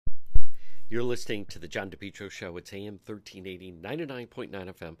You're listening to the John DePietro Show. It's AM 1380, 99.9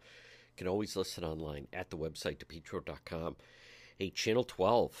 FM. You can always listen online at the website, depetro.com. Hey, Channel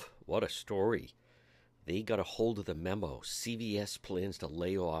 12, what a story. They got a hold of the memo. CVS plans to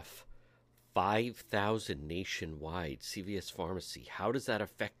lay off 5,000 nationwide. CVS Pharmacy. How does that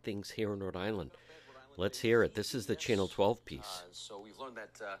affect things here in Rhode Island? Let's hear it. This is the Channel 12 piece. So we've learned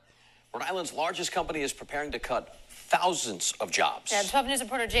that Rhode Island's largest company is preparing to cut thousands of jobs. Yeah, 12 News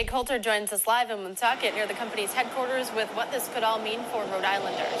reporter Jay Coulter joins us live in Woonsocket near the company's headquarters with what this could all mean for Rhode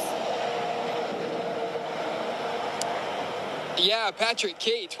Islanders. Yeah, Patrick,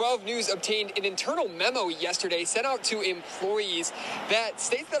 Kate, 12 News obtained an internal memo yesterday sent out to employees that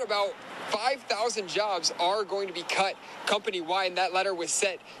states that about 5,000 jobs are going to be cut company-wide, and that letter was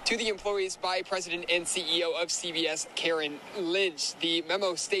sent to the employees by President and CEO of CVS, Karen Lynch. The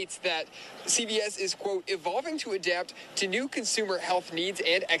memo states that CVS is, quote, evolving to adapt to new consumer health needs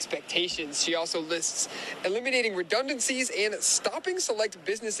and expectations. She also lists eliminating redundancies and stopping select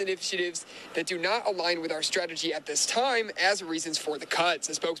business initiatives that do not align with our strategy at this time as reasons for the cuts.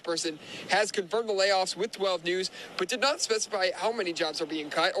 A spokesperson has confirmed the layoffs with 12 News, but did not specify how many jobs are being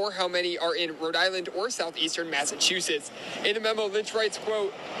cut or how many are in Rhode Island or southeastern Massachusetts. In the memo, Lynch writes,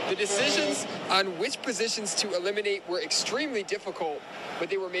 quote, the decisions on which positions to eliminate were extremely difficult,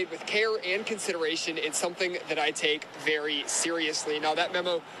 but they were made with care and consideration. It's something that I take very seriously. Now, that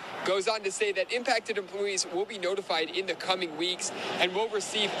memo goes on to say that impacted employees will be notified in the coming weeks and will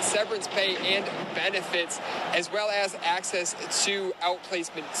receive severance pay and benefits, as well as access to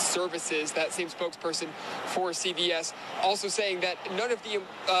outplacement services. That same spokesperson for CVS also saying that none of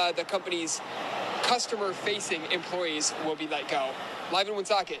the company's customer-facing employees will be let go. Live in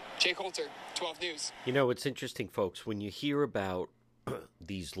Woonsocket, Jay Coulter, 12 News. You know, it's interesting, folks, when you hear about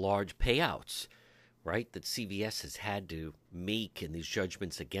these large payouts, right, that CVS has had to make in these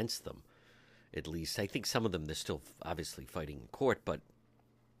judgments against them. At least, I think some of them they're still obviously fighting in court, but,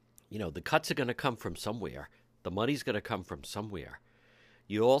 you know, the cuts are going to come from somewhere. The money's going to come from somewhere.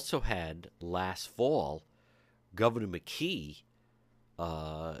 You also had last fall, Governor McKee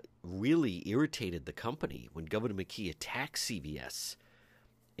really irritated the company when Governor McKee attacked CVS.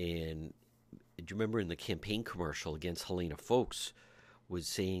 And do you remember in the campaign commercial against Helena Folks was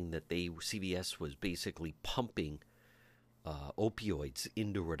saying that CVS was basically pumping opioids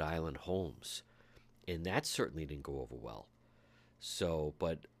into Rhode Island homes. And that certainly didn't go over well. So,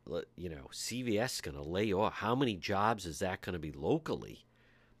 but, you know, CVS is going to lay off. How many jobs is that going to be locally?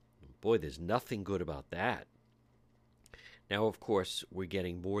 Boy, there's nothing good about that. Now, of course, we're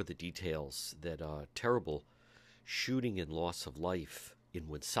getting more of the details that terrible shooting and loss of life in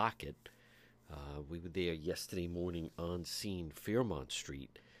Woonsocket. We were there yesterday morning on scene, Fairmont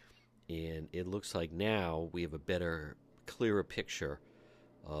Street, and it looks like now we have a better, clearer picture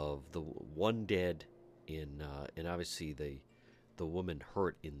of the one dead and obviously the woman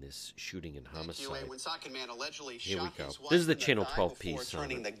hurt in this shooting and homicide. A Woonsocket man allegedly Here shot we go. his wife This is the in Channel thigh 12 before piece.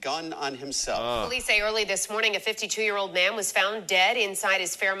 turning the gun on himself. Police say early this morning a 52-year-old man was found dead inside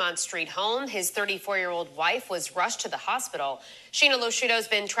his Fairmont Street home. His 34-year-old wife was rushed to the hospital. Sheena Losciuto's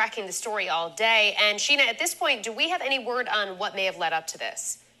been tracking the story all day. And Sheena, at this point, do we have any word on what may have led up to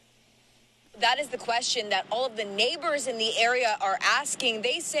this? That is the question that all of the neighbors in the area are asking.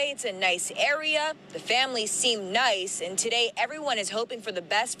 They say it's a nice area. The families seem nice. And today, everyone is hoping for the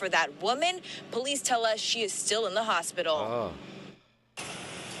best for that woman. Police tell us she is still in the hospital.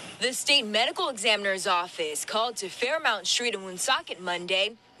 The state medical examiner's office called to Fairmount Street in Woonsocket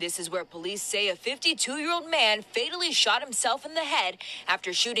Monday. This is where police say a 52-year-old man fatally shot himself in the head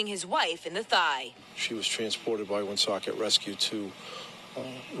after shooting his wife in the thigh. She was transported by Woonsocket Rescue to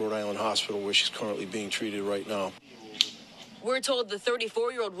Rhode Island Hospital, where she's currently being treated right now. We're told the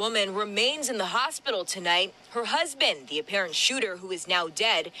 34-year-old woman remains in the hospital tonight. Her husband, the apparent shooter who is now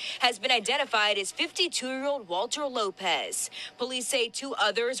dead, has been identified as 52-year-old Walter Lopez. Police say two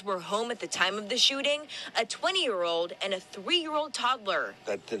others were home at the time of the shooting, a 20-year-old and a 3-year-old toddler.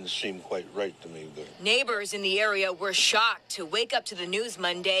 That didn't seem quite right to me. Neighbors in the area were shocked to wake up to the news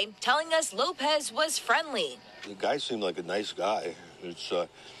Monday, telling us Lopez was friendly. The guy seemed like a nice guy.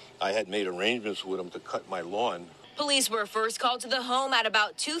 I had made arrangements with him to cut my lawn. Police were first called to the home at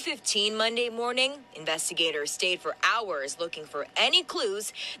about 2:15 Monday morning. Investigators stayed for hours looking for any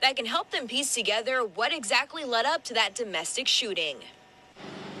clues that can help them piece together what exactly led up to that domestic shooting.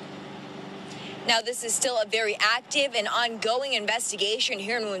 Now, this is still a very active and ongoing investigation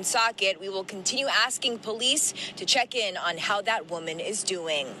here in Woonsocket. We will continue asking police to check in on how that woman is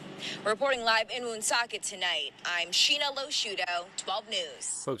doing. Reporting live in Woonsocket tonight, I'm Sheena Losciuto, 12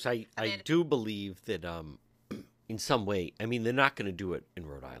 News. Folks, I do believe that in some way, I mean, they're not going to do it in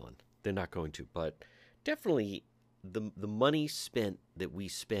Rhode Island. they're not going to. But definitely the money spent that we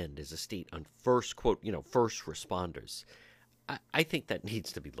spend as a state on first responders, I think that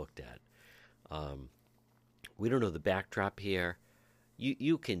needs to be looked at. We don't know the backdrop here.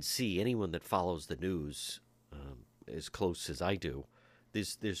 You can see, anyone that follows the news as close as I do,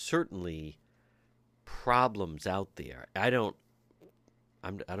 there's certainly problems out there. I don't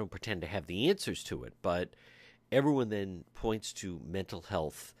pretend to have the answers to it, but everyone then points to mental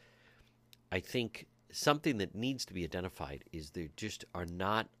health. I think something that needs to be identified is there just are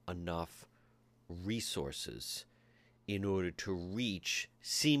not enough resources in order to reach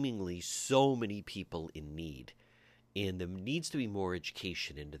seemingly so many people in need. And there needs to be more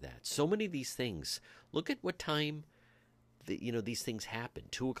education into that. So many of these things, look at what time these things happen.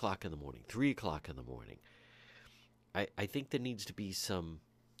 2 o'clock in the morning, 3 o'clock in the morning. I think there needs to be some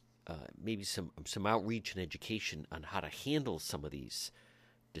maybe some outreach and education on how to handle some of these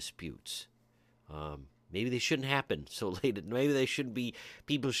disputes. Maybe they shouldn't happen so late. Maybe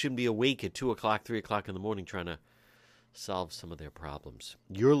people shouldn't be awake at 2 o'clock, 3 o'clock in the morning trying to solve some of their problems.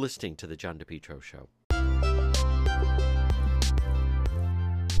 You're listening to The John DePietro Show.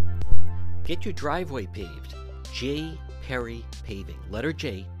 Get your driveway paved. J. Perry Paving. Letter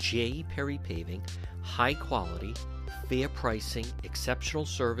J. J. Perry Paving. High quality, fair pricing, exceptional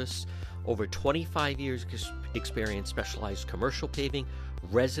service. Over 25 years experience, specialized commercial paving,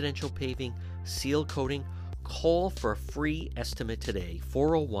 residential paving, seal coating. Call for a free estimate today,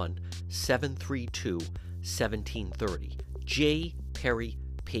 401-732-1730. J. Perry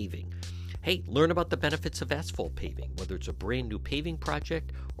Paving. Hey, learn about the benefits of asphalt paving, whether it's a brand new paving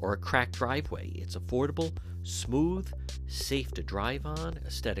project or a cracked driveway. It's affordable, smooth, safe to drive on,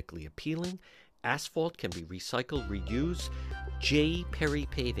 aesthetically appealing. Asphalt can be recycled, reused. J. Perry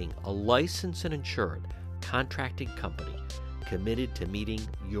Paving, a licensed and insured contracting company committed to meeting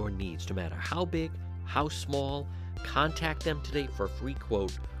your needs, no matter how big, how small. Contact them today for a free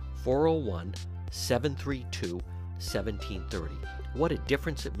quote, 401-732-1730. What a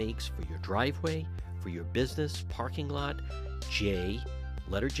difference it makes for your driveway, for your business, parking lot.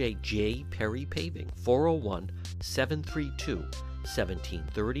 Letter J, J. Perry Paving,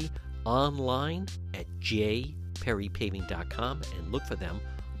 401-732-1730. Online at jperrypaving.com and look for them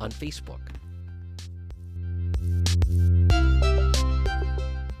on Facebook.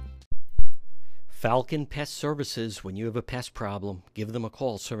 Falcon Pest Services. When you have a pest problem, give them a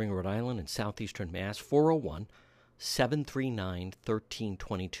call. Serving Rhode Island and southeastern Mass,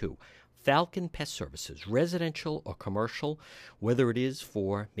 401-739-1322. Falcon Pest Services, residential or commercial, whether it is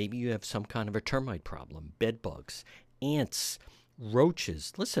for maybe you have some kind of a termite problem, bed bugs, ants,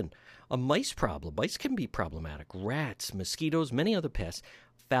 roaches. Listen, a mice problem. Mice can be problematic. Rats, mosquitoes, many other pests.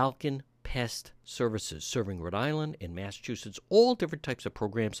 Falcon Pest Services, serving Rhode Island and Massachusetts, all different types of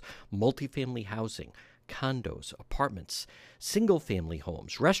programs, multifamily housing, condos, apartments, single-family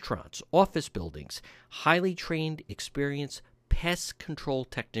homes, restaurants, office buildings, highly trained, experienced pest control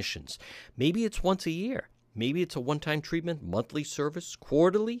technicians. Maybe it's once a year. Maybe it's a one-time treatment, monthly service,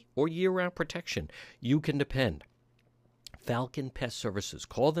 quarterly, or year-round protection. You can depend. Falcon Pest Services.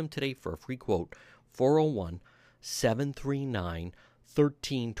 Call them today for a free quote,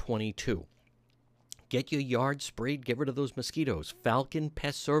 401-739-1322. Get your yard sprayed. Get rid of those mosquitoes. Falcon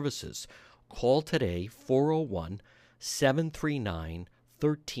Pest Services. Call today,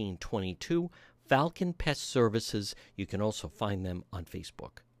 401-739-1322. Falcon Pest Services. You can also find them on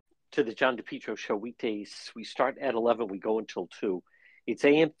Facebook. To the John DePietro Show weekdays. We start at 11. We go until 2. It's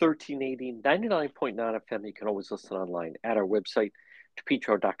AM 1380, 99.9 FM. You can always listen online at our website,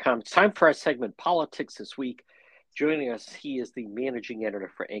 DePietro.com. It's time for our segment, Politics This Week. Joining us, he is the managing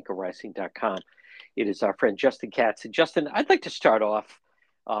editor for AnchorRising.com. It is our friend Justin Katz. And Justin, I'd like to start off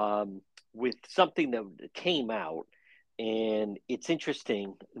with something that came out. And it's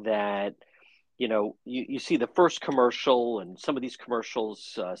interesting that, you see the first commercial and some of these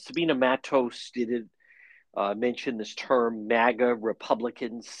commercials. Sabina Matos did mention this term, MAGA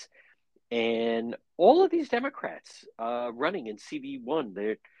Republicans. And all of these Democrats running in CV1,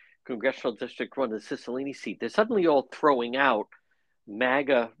 their Congressional District 1, the Cicilline seat, they're suddenly all throwing out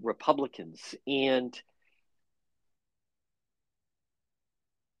MAGA Republicans. And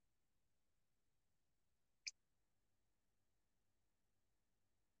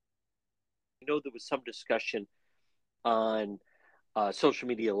I know there was some discussion on social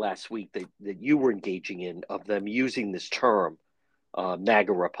media last week that you were engaging in of them using this term,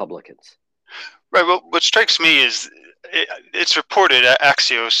 MAGA Republicans. Right. Well, what strikes me is it's reported at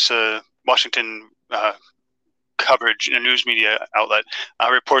Axios, Washington coverage in a news media outlet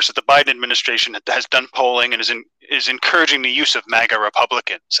reports that the Biden administration has done polling and is encouraging the use of MAGA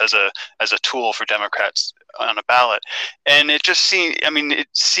Republicans as a tool for Democrats on a ballot. And it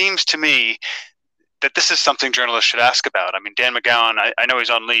seems to me that this is something journalists should ask about. I mean, Dan McGowan, I know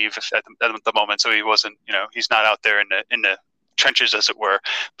he's on leave at the moment, so he wasn't, he's not out there in the trenches, as it were.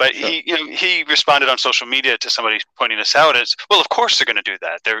 But sure. he responded on social media to somebody pointing this out as, well, of course they're going to do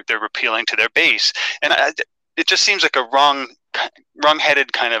that. They're appealing to their base, and it just seems like a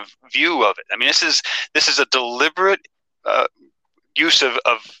wrong-headed kind of view of it. I mean, this is a deliberate use of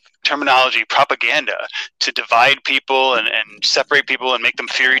terminology, propaganda, to divide people and separate people and make them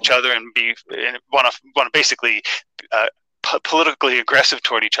fear each other and want to basically politically aggressive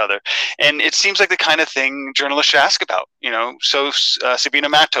toward each other. And it seems like the kind of thing journalists should ask about. So Sabina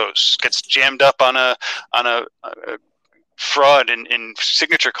Matos gets jammed up on a fraud in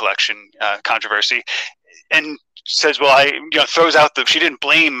signature collection controversy, and says, well, throws out she didn't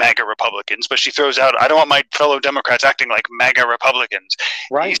blame MAGA Republicans, but she throws out, I don't want my fellow Democrats acting like MAGA Republicans.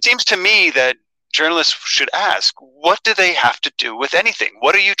 Right. It seems to me that journalists should ask, what do they have to do with anything?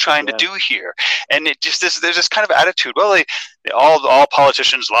 What are you trying to do here? And there's this kind of attitude, well, all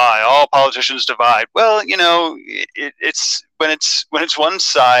politicians lie, all politicians divide. Well, it's when it's one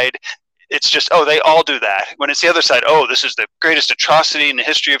side, it's just, oh, they all do that. When it's the other side, oh, this is the greatest atrocity in the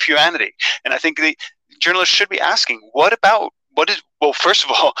history of humanity. And I think journalists should be asking, first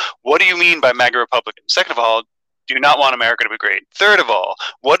of all, what do you mean by MAGA Republicans? Second of all, do you not want America to be great? Third of all,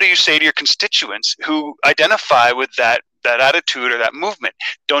 what do you say to your constituents who identify with that attitude or that movement?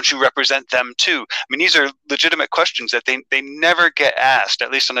 Don't you represent them too? I mean, these are legitimate questions that they never get asked,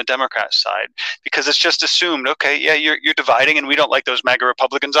 at least on the Democrat side, because it's just assumed, okay, yeah, you're dividing, and we don't like those MAGA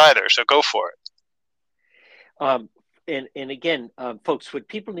Republicans either, so go for it. And again, folks, what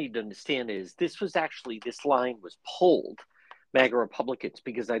people need to understand is this line was pulled, MAGA Republicans,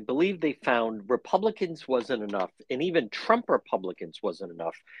 because I believe they found Republicans wasn't enough, and even Trump Republicans wasn't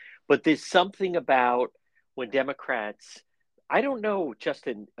enough. But there's something about when Democrats, I don't know,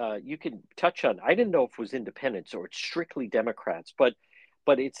 Justin, you can touch on, I didn't know if it was independents or it's strictly Democrats, but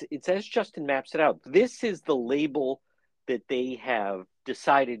it's as Justin maps it out. This is the label that they have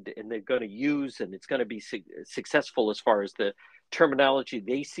decided and they're going to use, and it's going to be successful as far as the terminology.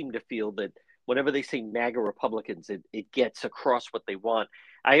 They seem to feel that whenever they say MAGA Republicans, it gets across what they want.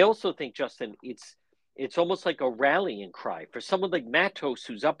 I also think, Justin, it's almost like a rallying cry for someone like Matos,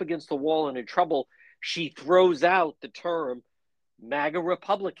 who's up against the wall and in trouble. She throws out the term MAGA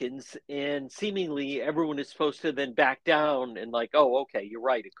Republicans, and seemingly everyone is supposed to then back down and like, oh, okay, you're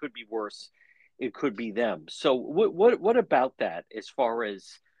right, it could be worse. It could be them. So what about that as far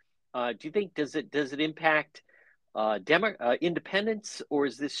as, do you think, does it impact independents, or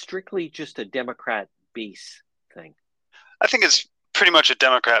is this strictly just a Democrat base thing? I think it's pretty much a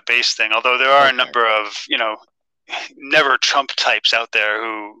Democrat base thing, although there are a number of, never Trump types out there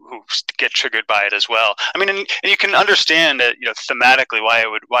who get triggered by it as well. I mean, and you can understand that, thematically why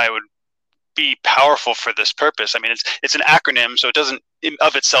it would be powerful for this purpose. I mean, it's an acronym, so it doesn't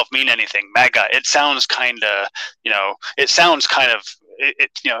of itself mean anything. MAGA, it sounds kind of,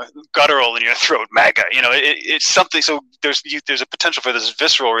 guttural in your throat. MAGA, it's something. So there's a potential for this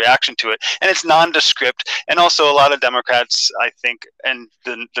visceral reaction to it, and it's nondescript. And also, a lot of Democrats, I think, and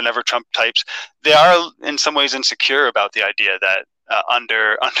the never Trump types, they are in some ways insecure about the idea that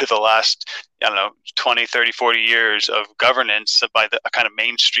under the last 20, 30, 40 years of governance by the kind of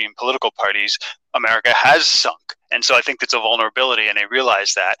mainstream political parties, America has sunk. And so I think it's a vulnerability, and they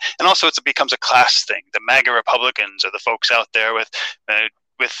realize that. And also it becomes a class thing. The MAGA Republicans are the folks out there with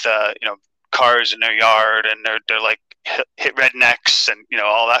cars in their yard, and they're like hit rednecks and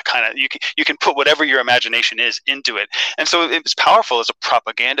all that kind of, you can put whatever your imagination is into it. And so it's powerful as a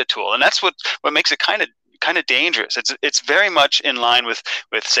propaganda tool. And that's what makes it kind of dangerous. It's very much in line with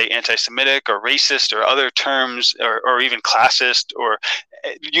say anti-Semitic or racist or other terms, or even classist, or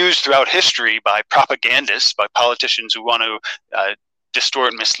used throughout history by propagandists, by politicians who want to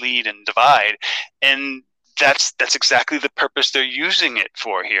distort, mislead, and divide. And that's exactly the purpose they're using it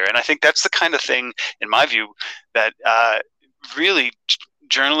for here. And I think that's the kind of thing, in my view, that really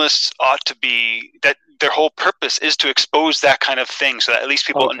journalists ought to be, that their whole purpose is to expose that kind of thing, so that at least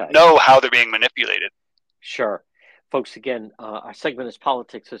people know how they're being manipulated. Sure. Folks, again, our segment is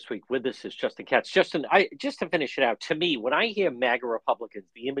Politics This Week. With us is Justin Katz. Justin, just to finish it out, to me, when I hear MAGA Republicans,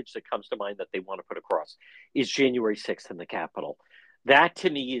 the image that comes to mind that they want to put across is January 6th in the Capitol. That to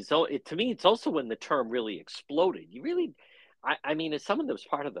me it's also when the term really exploded. I mean, as someone that was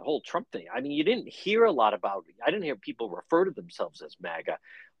part of the whole Trump thing, I mean, you didn't hear a lot about it. I didn't hear people refer to themselves as MAGA,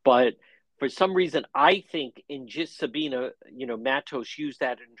 but for some reason, I think in just Sabina, Matos used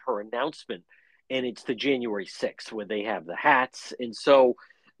that in her announcement, and it's the January 6th where they have the hats. And so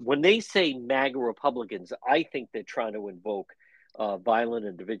when they say MAGA Republicans, I think they're trying to invoke violent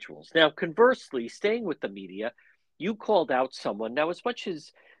individuals. Now, conversely, staying with the media, you called out someone. Now, as much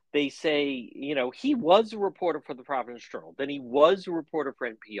as they say, he was a reporter for the Providence Journal, then he was a reporter for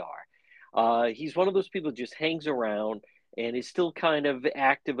NPR. He's one of those people who just hangs around and is still kind of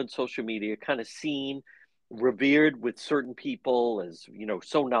active on social media, kind of seen, revered with certain people as,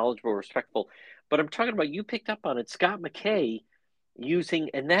 so knowledgeable, respectful. But I'm talking about, you picked up on it, Scott McKay using,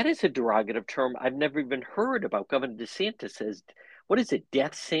 and that is a derogative term I've never even heard about Governor DeSantis as, what is it,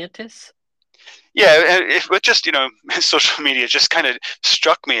 Death Santis? Yeah, but just, social media just kind of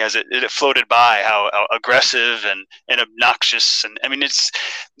struck me as it floated by how aggressive and obnoxious. And I mean,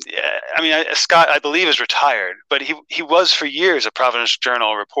 Scott, I believe, is retired, but he was for years a Providence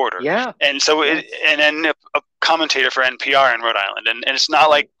Journal reporter. Yeah. And so, yes. And then a commentator for NPR in Rhode Island. And it's not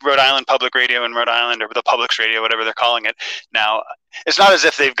like Rhode Island Public Radio in Rhode Island or the Public's Radio, whatever they're calling it now. It's not as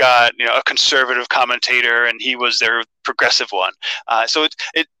if they've got, a conservative commentator and he was their progressive one. So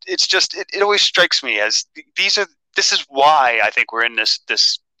it's just, it always strikes me as this is why I think we're in this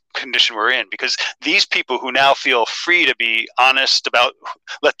condition we're in, because these people who now feel free to be honest about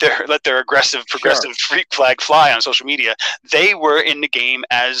let their aggressive progressive freak flag fly on social media, they were in the game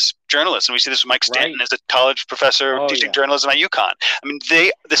as journalists. And we see this with Mike Stanton as a college professor teaching journalism at UConn. I mean,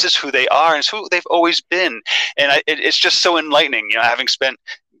 this is who they are, and it's who they've always been. And it's just so enlightening, having spent,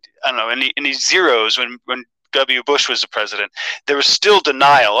 I don't know, in these zeros when W. Bush was the president, there was still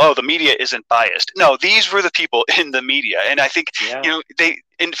denial. Oh, the media isn't biased. No, these were the people in the media. And I think, they,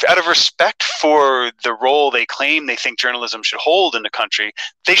 out of respect for the role they claim they think journalism should hold in the country,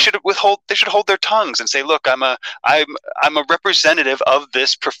 they should hold their tongues and say, look, I'm a representative of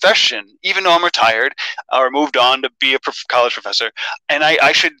this profession, even though I'm retired or moved on to be a college professor. And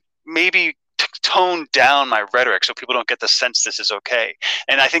I should maybe tone down my rhetoric so people don't get the sense this is okay.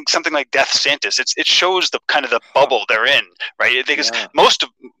 And I think something like Death Santis, it shows the kind of the bubble they're in, right? Because most of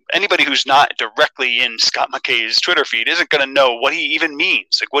anybody who's not directly in Scott McKay's Twitter feed isn't going to know what he even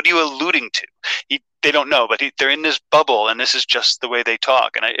means. Like, what are you alluding to? They don't know, but they're in this bubble, and this is just the way they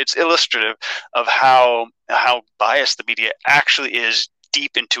talk. And it's illustrative of how biased the media actually is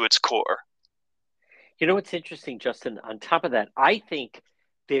deep into its core. What's interesting, Justin, on top of that, I think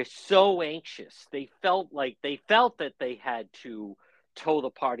they're so anxious. They felt that they had to toe the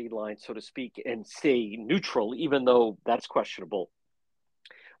party line, so to speak, and stay neutral, even though that's questionable.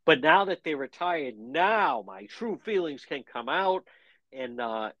 But now that they're retired, now my true feelings can come out, and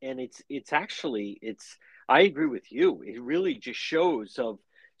it's actually I agree with you. It really just shows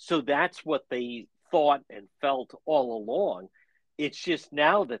so that's what they thought and felt all along. It's just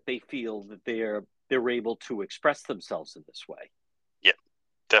now that they feel that they're able to express themselves in this way.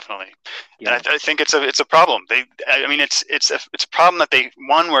 Definitely. Yeah. And I think it's a problem. It's a problem that they,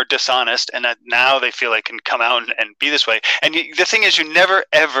 one, were dishonest, and that now they feel they can come out and be this way. And the thing is, you never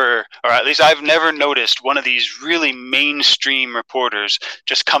ever, or at least I've never noticed one of these really mainstream reporters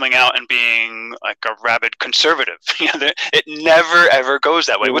just coming out and being like a rabid conservative. It never ever goes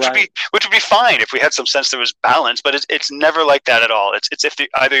that way, which would be fine if we had some sense there was balance. But it's never like that at all. It's if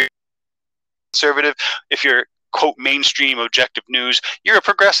either conservative, if you're quote mainstream objective news, you're a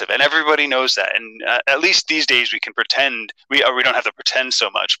progressive, and everybody knows that. And at least these days we can pretend we don't have to pretend so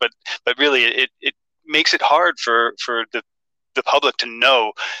much, but really it makes it hard for the public to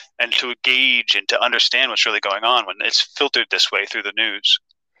know and to gauge and to understand what's really going on when it's filtered this way through the news.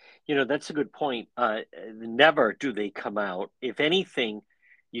 That's a good point. Never do they come out. If anything,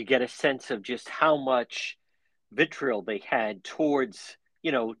 you get a sense of just how much vitriol they had towards,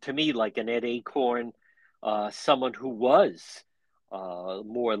 to me, like an Ed Acorn, someone who was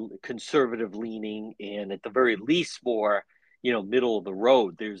more conservative leaning, and at the very least more, middle of the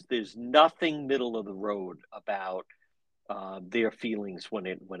road. There's nothing middle of the road about their feelings when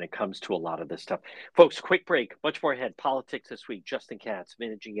it comes to a lot of this stuff. Folks, quick break. Much more ahead. Politics this week. Justin Katz,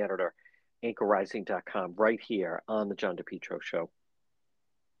 managing editor, anchorrising.com, right here on the John DePietro Show.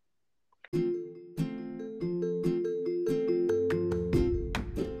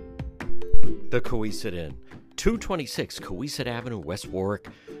 The Coesit Inn, 226 Coesit Avenue, West Warwick.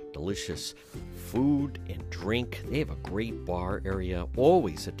 Delicious food and drink. They have a great bar area,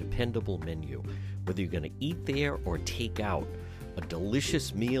 always a dependable menu. Whether you're going to eat there or take out, a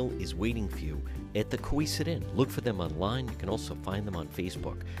delicious meal is waiting for you at the Coesit Inn. Look for them online. You can also find them on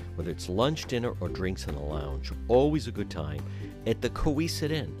Facebook. Whether it's lunch, dinner, or drinks in the lounge, always a good time at the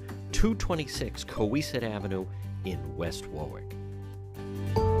Coesit Inn, 226 Coesit Avenue in West Warwick.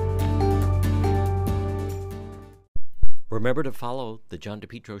 Remember to follow the John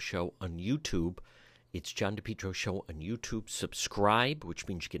DePietro Show on YouTube. It's John DePietro Show on YouTube. Subscribe, which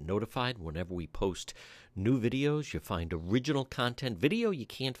means you get notified whenever we post new videos. You find original content, video you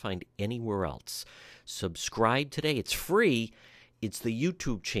can't find anywhere else. Subscribe today. It's free. It's the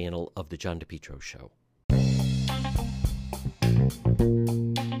YouTube channel of the John DePietro Show.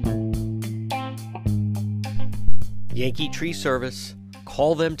 Yankee Tree Service.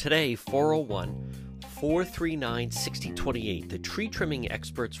 Call them today, 401-439-6028. The tree trimming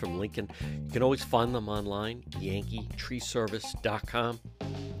experts from Lincoln. You can always find them online, yankeetreeservice.com.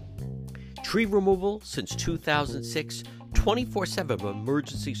 Tree removal since 2006, 24/7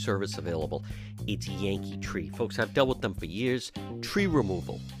 emergency service available. It's Yankee Tree. Folks, I've dealt with them for years. Tree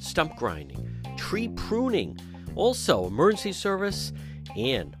removal, stump grinding, tree pruning, also emergency service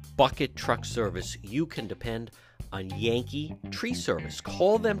and bucket truck service. You can depend on Yankee Tree Service.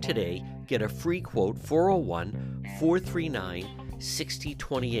 Call them today. Get a free quote,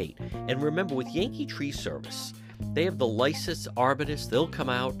 401-439-6028. And remember, with Yankee Tree Service, they have the licensed arborist. They'll come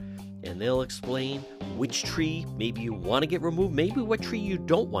out and they'll explain which tree maybe you want to get removed, maybe what tree you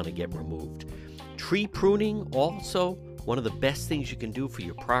don't want to get removed. Tree pruning, also one of the best things you can do for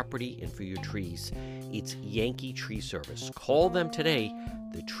your property and for your trees. It's Yankee Tree Service. Call them today,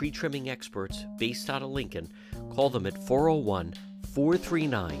 the tree trimming experts based out of Lincoln. Call them at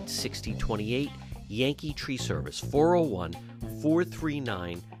 401-439-6028. Yankee Tree Service,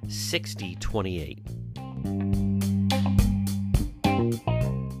 401-439-6028.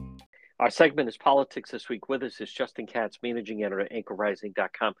 Our segment is Politics This Week. With us is Justin Katz, managing editor at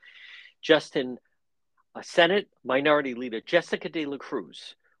anchorrising.com. Justin, Senate Minority Leader Jessica De La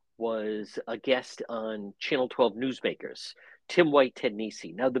Cruz was a guest on Channel 12 Newsmakers, Tim White, Ted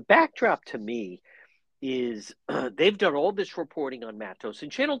Nesi. Now, the backdrop to me is they've done all this reporting on Matos.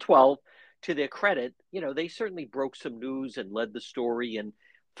 And Channel 12, to their credit, they certainly broke some news and led the story and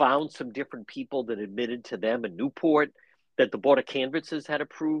found some different people that admitted to them in Newport that the Board of Canvassers had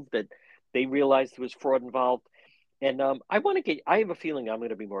approved, that they realized there was fraud involved. And I have a feeling I'm going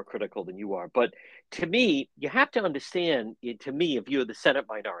to be more critical than you are. But to me, you have to understand, if you're the Senate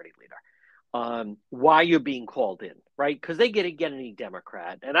Minority Leader, why you're being called in, right? Because they get any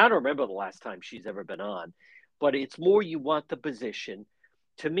Democrat. And I don't remember the last time she's ever been on. But it's more you want the position.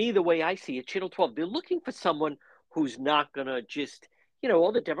 To me, the way I see it, Channel 12, they're looking for someone who's not going to just,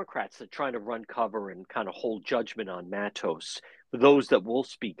 all the Democrats are trying to run cover and kind of hold judgment on Matos, those that will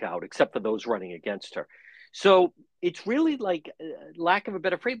speak out, except for those running against her. So it's really like, lack of a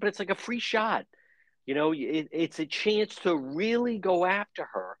better phrase, but it's like a free shot. It's a chance to really go after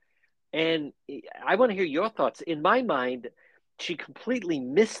her. And I want to hear your thoughts. In my mind, she completely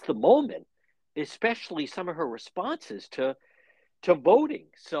missed the moment, especially some of her responses to voting.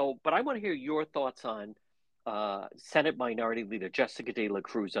 So, but I want to hear your thoughts on Senate Minority Leader Jessica De La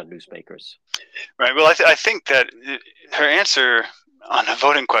Cruz on Newsmakers. Right. Well, I think that her answer on the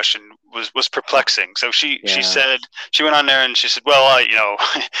voting question was perplexing. So she said, she went on there and she said, well,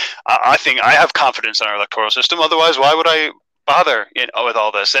 I think I have confidence in our electoral system. Otherwise, why would I bother with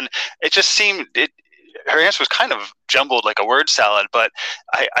all this? And it just seemed her answer was kind of jumbled like a word salad. But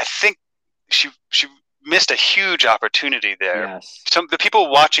I think she missed a huge opportunity there. Yes. Some the people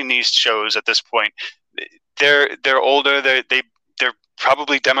watching these shows at this point, they're older. They're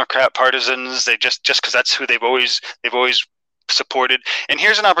probably Democrat partisans. They just because that's who they've always supported. And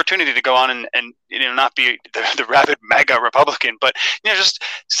here's an opportunity to go on and not be the rabid MAGA Republican, but just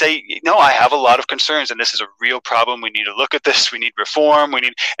say, I have a lot of concerns and this is a real problem. We need to look at this. We need reform.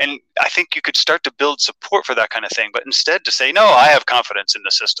 And I think you could start to build support for that kind of thing. But instead to say, no, I have confidence in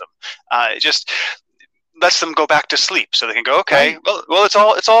the system. It just lets them go back to sleep so they can go, okay, right. well, it's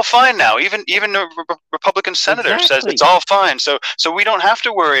all fine now. Even the Republican senator says it's all fine. So we don't have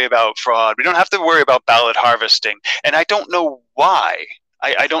to worry about fraud. We don't have to worry about ballot harvesting. And I don't know why.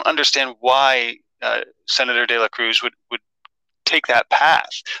 I don't understand why Senator De La Cruz would take that path.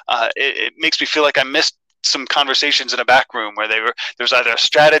 It makes me feel like I missed some conversations in a back room where there's either a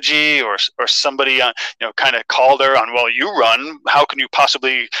strategy or somebody kind of called her on, well, you run, how can you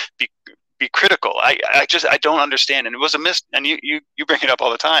possibly be critical? I don't understand. And it was a missed, and you bring it up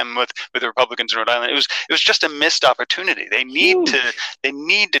all the time with the Republicans in Rhode Island. It was just a missed opportunity. They need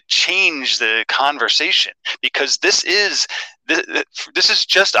to change the conversation, because this is this is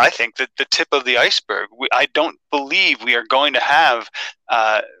just, I think, the tip of the iceberg. I don't believe we are going to have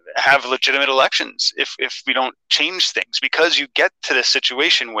legitimate elections if we don't change things, because you get to this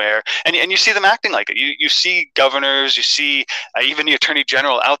situation where, and you see them acting like it. You see governors, you see even the attorney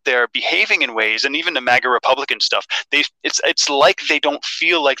general out there behaving in ways, and even the MAGA Republican stuff. It's like they don't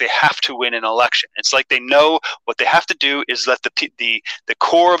feel like they have to win an election. It's like they know what they have to do is let the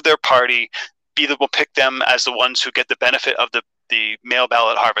core of their party be the will pick them as the ones who get the benefit of the mail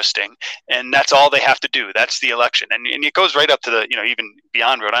ballot harvesting, and that's all they have to do. That's the election, and it goes right up to the even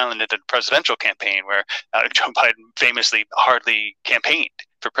beyond Rhode Island into the presidential campaign, where Joe Biden famously hardly campaigned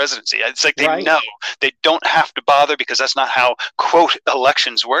for presidency. It's like they know they don't have to bother, because that's not how, quote,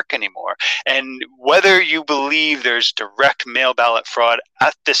 elections work anymore. And whether you believe there's direct mail ballot fraud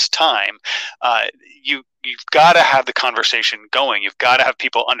at this time, you've got to have the conversation going. You've got to have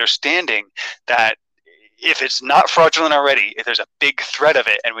people understanding that if it's not fraudulent already, if there's a big threat of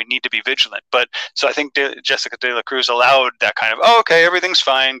it, and we need to be vigilant. But so I think Jessica De La Cruz allowed that kind of, okay, everything's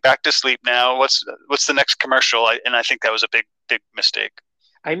fine, back to sleep now. What's the next commercial? And I think that was a big mistake.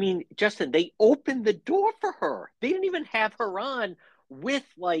 I mean, Justin, they opened the door for her. They didn't even have her on with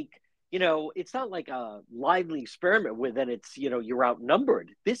it's not like a lively experiment where then it's, you're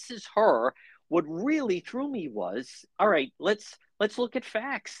outnumbered. This is her. What really threw me was, all right, let's look at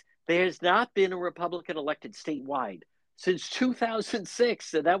facts. There's not been a Republican elected statewide since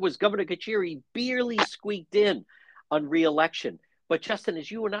 2006. And that was Governor Kachiri barely squeaked in on re-election. But Justin, as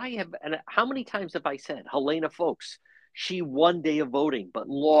you and I have, and how many times have I said, Helena Folks, she 1 day of voting, but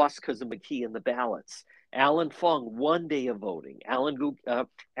lost because of McKee and the ballots. Alan Fung, 1 day of voting. Aaron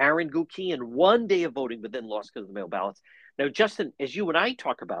Gukian, 1 day of voting, but then lost because of the mail ballots. Now, Justin, as you and I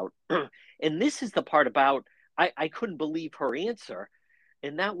talk about, and this is the part about, I couldn't believe her answer,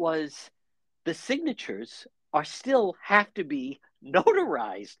 and that was the signatures are still have to be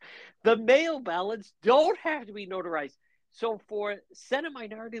notarized. The mail ballots don't have to be notarized. So for Senate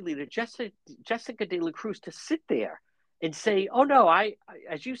Minority Leader Jessica De La Cruz to sit there and say, oh, no, I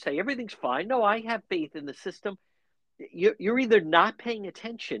as you say, everything's fine. No, I have faith in the system. You're either not paying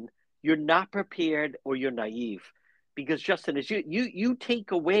attention, you're not prepared, or you're naive. Because, Justin, as you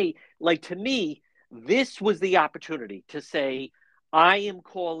take away, like, to me, this was the opportunity to say, I am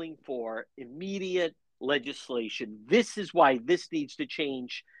calling for immediate legislation. This is why this needs to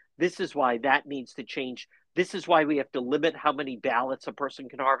change. This is why that needs to change. This is why we have to limit how many ballots a person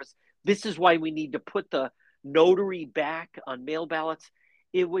can harvest. This is why we need to put the notary back on mail ballots.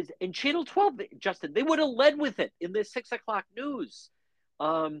 It was in Channel 12, Justin, they would have led with it in the 6 o'clock news.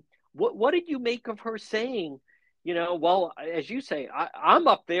 What did you make of her saying, well, as you say, I'm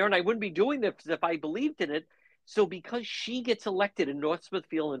up there and I wouldn't be doing this if I believed in it. So because she gets elected in North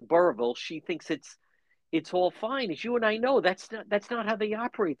Smithfield and Burrillville, she thinks it's all fine. As you and I know, that's not how they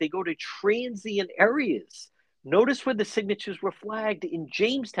operate. They go to transient areas. Notice where the signatures were flagged in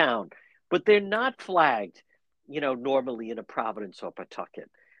Jamestown, but they're not flagged, normally in a Providence or Pawtucket.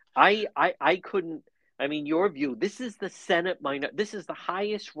 I couldn't. I mean, your view. This is the Senate this is the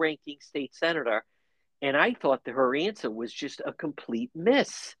highest ranking state senator, and I thought that her answer was just a complete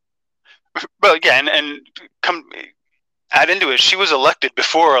miss. Well, yeah, and come add into it, she was elected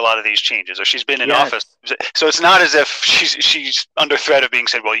before a lot of these changes, or she's been in office. So it's not as if she's under threat of being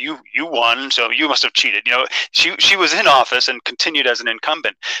said, well, you won, so you must have cheated. She was in office and continued as an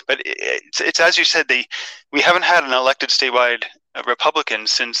incumbent. But it's as you said, we haven't had an elected statewide Republican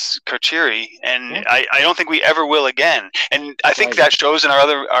since Carcieri, and I don't think we ever will again. And I think that shows in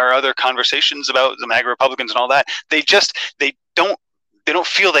our other conversations about the MAGA Republicans and all that. They don't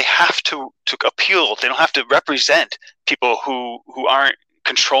feel they have to appeal. They don't have to represent people who aren't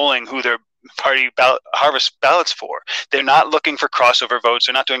controlling who their party harvest ballots for. They're not looking for crossover votes.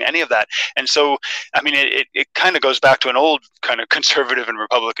 They're not doing any of that. And so, I mean, it kind of goes back to an old kind of conservative and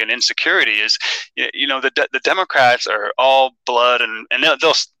Republican insecurity is, the Democrats are all blood, and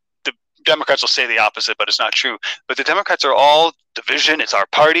the Democrats will say the opposite, but it's not true. But the Democrats are all division. It's our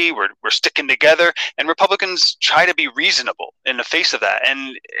party. We're sticking together. And Republicans try to be reasonable in the face of that.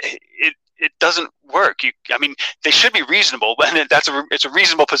 And it doesn't work. They should be reasonable, but it's a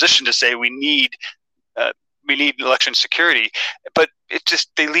reasonable position to say we need election security, but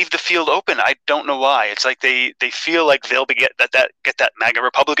they leave the field open. I don't know why. It's like they feel like they'll get that MAGA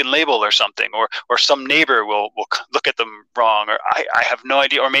Republican label or something, or some neighbor will look at them wrong, or I have no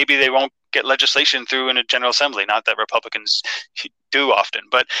idea, or maybe they won't get legislation through in a General Assembly. Not that Republicans do often,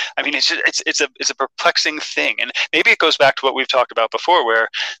 but I mean, it's a perplexing thing, and maybe it goes back to what we've talked about before, where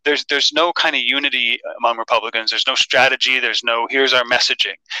there's no kind of unity among Republicans. There's no strategy. There's no here's our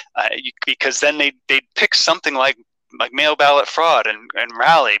messaging, because then they pick something like like mail ballot fraud and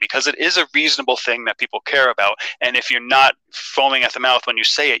rally, because it is a reasonable thing that people care about. And if you're not foaming at the mouth when you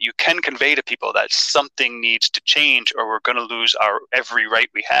say it, you can convey to people that something needs to change or we're going to lose our every right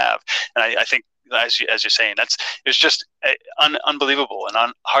we have. And I think, as you're saying, it's just unbelievable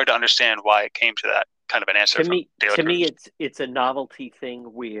and hard to understand why it came to that kind of an answer. To me, it's a novelty thing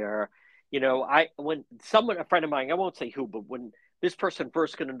where, when a friend of mine, I won't say who, but when this person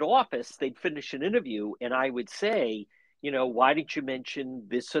first got into office, they'd finish an interview and I would say, why didn't you mention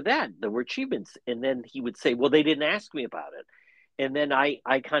this or that? There were achievements. And then he would say, well, they didn't ask me about it. And then I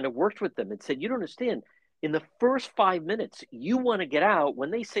kind of worked with them and said, you don't understand. In the first 5 minutes, you want to get out. When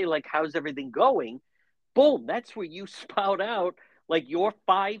they say, like, how's everything going? Boom, that's where you spout out, like, your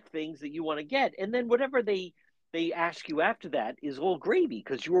 5 things that you want to get. And then whatever they ask you after that is all gravy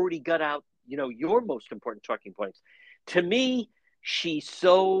because you already got out, your most important talking points. To me, she's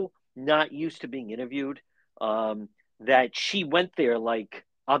so not used to being interviewed that she went there like,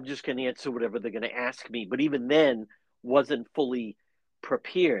 I'm just going to answer whatever they're going to ask me. But even then, wasn't fully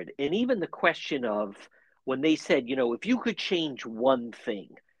prepared. And even the question of when they said, if you could change one thing,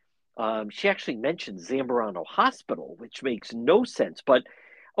 she actually mentioned Zambarano Hospital, which makes no sense. But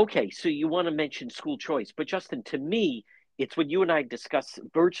okay, so you want to mention school choice. But Justin, to me, it's what you and I discuss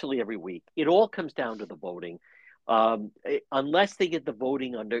virtually every week. It all comes down to the voting. Unless they get the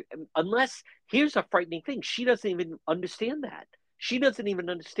voting unless here's a frightening thing. She doesn't even understand that. She doesn't even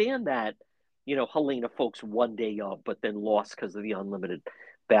understand that, Helena folks one day up, but then lost because of the unlimited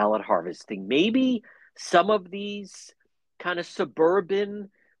ballot harvesting. Maybe some of these kind of suburban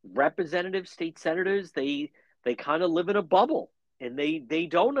representative state senators, they kind of live in a bubble and they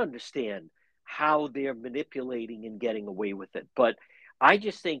don't understand how they're manipulating and getting away with it. But I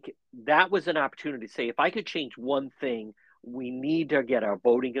just think that was an opportunity to say, if I could change one thing, we need to get our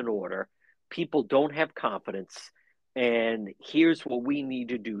voting in order. People don't have confidence, and here's what we need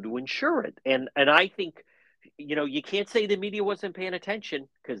to do to ensure it. And I think, you can't say the media wasn't paying attention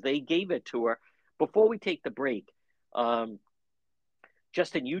because they gave it to her. Before we take the break,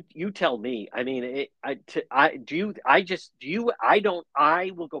 Justin, you tell me. I mean, I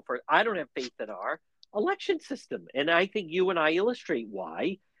will go first. I don't have faith in our election system. And I think you and I illustrate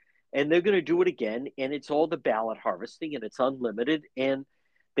why. And they're going to do it again. And it's all the ballot harvesting and it's unlimited and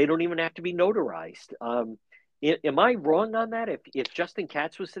they don't even have to be notarized. Am I wrong on that? If Justin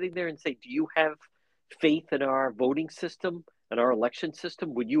Katz was sitting there and say, do you have faith in our voting system and our election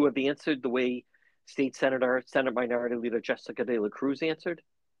system? Would you have answered the way State Senate Minority Leader Jessica De La Cruz answered?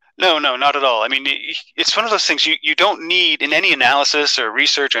 No, not at all. I mean, it's one of those things you don't need in any analysis or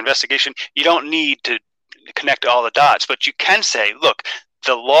research or investigation. You don't need to connect all the dots, but you can say, look,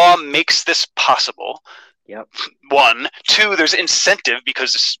 the law makes this possible. Yep. 1, 2, there's incentive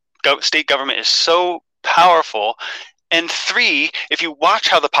because the state government is so powerful. And 3, if you watch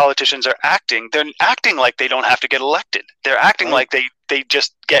how the politicians are acting, they're acting like they don't have to get elected. They're acting like they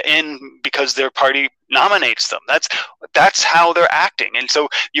just get in because their party nominates them. That's how they're acting. And so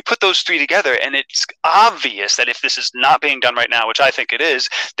you put those 3 together, and it's obvious that if this is not being done right now, which I think it is,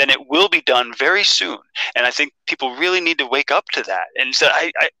 then it will be done very soon. And I think people really need to wake up to that. And so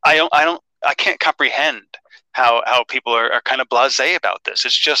I can't comprehend how people are kind of blasé about this.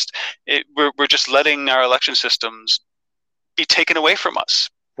 It's just we're just letting our election systems be taken away from us.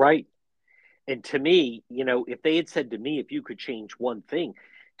 Right. And to me, if they had said to me, if you could change one thing,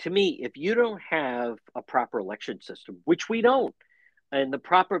 to me, if you don't have a proper election system, which we don't, and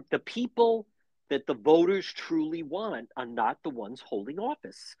the people that the voters truly want are not the ones holding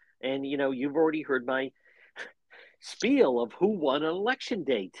office. And, you've already heard my spiel of who won on election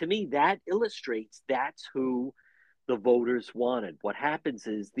day. To me, that illustrates that's who the voters wanted. What happens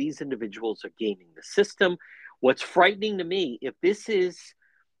is these individuals are gaming the system. What's frightening to me, if this is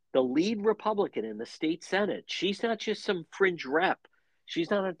the lead Republican in the state Senate, she's not just some fringe rep. She's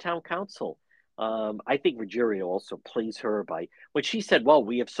not on town council. I think Ruggiero also plays her by when she said, well,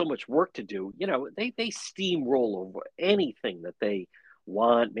 we have so much work to do. They steamroll over anything that they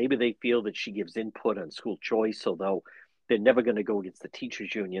want. Maybe they feel that she gives input on school choice, although they're never going to go against the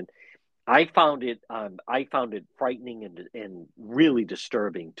teachers union. I found it frightening and really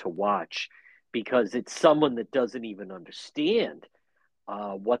disturbing to watch because it's someone that doesn't even understand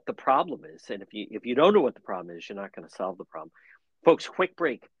what the problem is. And if you don't know what the problem is, you're not going to solve the problem. Folks, quick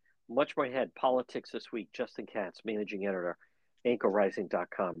break. Much more ahead. Politics this week. Justin Katz, managing editor,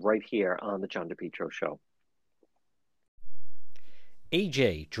 anchorrising.com, right here on the John DePietro Show.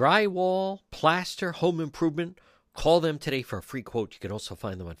 AJ, drywall, plaster, home improvement. Call them today for a free quote. You can also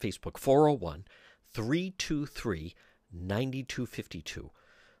find them on Facebook, 401-323-9252.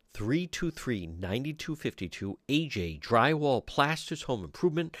 323-9252. AJ Drywall, Plasters, Home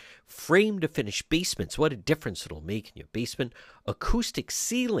Improvement, frame to finish basements. What a difference it'll make in your basement. Acoustic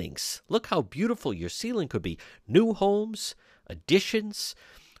ceilings. Look how beautiful your ceiling could be. New homes, additions.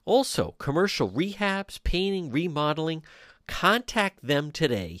 Also, commercial rehabs, painting, remodeling. Contact them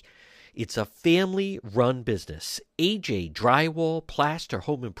today. It's a family-run business. AJ Drywall, Plaster,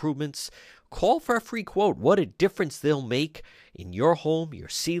 Home Improvements. Call for a free quote. What a difference they'll make in your home, your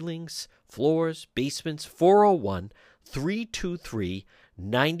ceilings, floors, basements.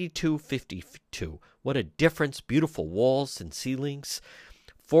 401-323-9252. What a difference. Beautiful walls and ceilings.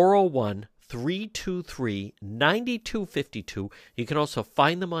 401-323-9252. You can also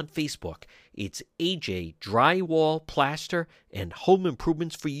find them on Facebook. It's AJ Drywall, Plaster, and Home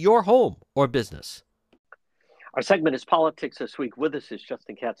Improvements for your home or business. Our segment is Politics This Week. With us is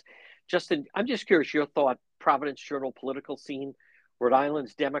Justin Katz. Justin, I'm just curious, your thought, Providence Journal political scene. Rhode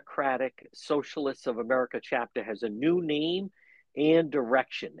Island's Democratic Socialists of America chapter has a new name and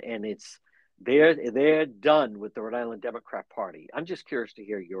direction, and they're done with the Rhode Island Democrat Party. I'm just curious to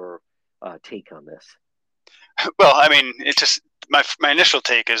hear your take on this. Well, I mean, it just my initial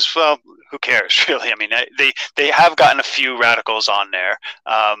take is, well, who cares, really? I mean, they have gotten a few radicals on there,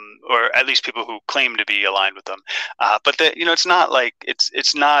 or at least people who claim to be aligned with them. But it's not like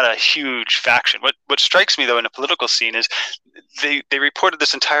it's not a huge faction. What strikes me though in the political scene is they reported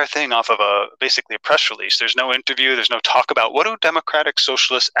this entire thing off of basically a press release. There's no interview. There's no talk about what do Democratic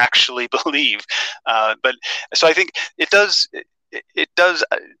Socialists actually believe. But so I think it does. It does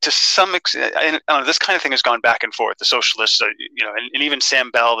to some extent. I don't know, this kind of thing has gone back and forth. The socialists, and even Sam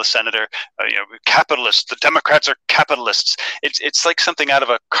Bell, the senator, capitalists. The Democrats are capitalists. It's like something out of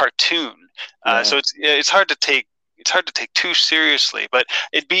a cartoon. So it's hard to take. It's hard to take too seriously. But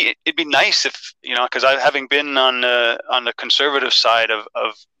it'd be nice if because having been on the conservative side of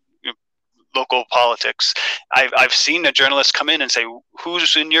local politics, I've seen a journalist come in and say,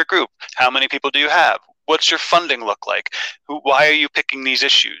 "Who's in your group? How many people do you have? What's your funding look like? Why are you picking these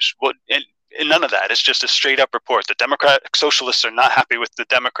issues?" And none of that. It's just a straight up report. The Democratic Socialists are not happy with the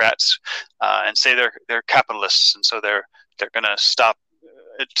Democrats and say they're capitalists, and so they're going to stop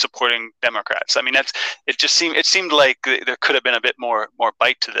supporting Democrats. I mean, it seemed like there could have been a bit more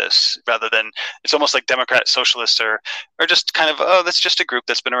bite to this, rather than it's almost like Democrat Socialists are just kind of, oh, that's just a group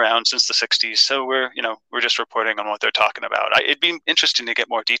that's been around since the 60s, so we're just reporting on what they're talking about. It'd be interesting to get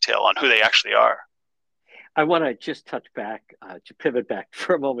more detail on who they actually are. I want to just touch back, to pivot back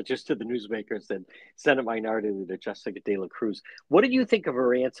for a moment, just to the newsmakers and Senate Minority Leader Jessica De La Cruz. What did you think of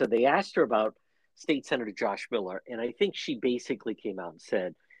her answer? They asked her about State Senator Josh Miller, and I think she basically came out and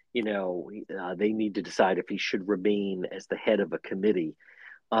said, they need to decide if he should remain as the head of a committee.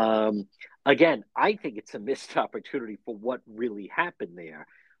 Again, I think it's a missed opportunity for what really happened there,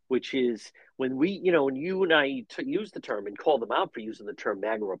 which is when when you and I used the term and called them out for using the term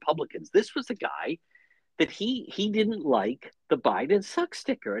MAGA Republicans, this was a guy that he didn't like the Biden suck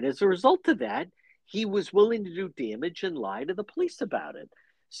sticker. And as a result of that, he was willing to do damage and lie to the police about it.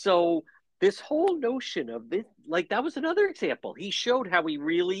 So this whole notion of this, like, that was another example. He showed how he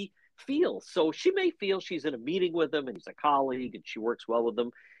really feels. So she may feel she's in a meeting with him and he's a colleague and she works well with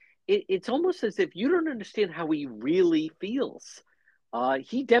him. It's almost as if you don't understand how he really feels.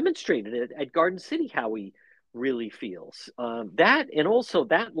 He demonstrated it at Garden City, how he really feels. That, and also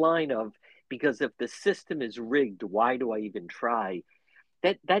that line of, because if the system is rigged, why do I even try?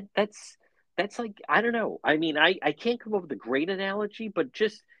 That's like, I don't know. I mean, I can't come up with a great analogy, but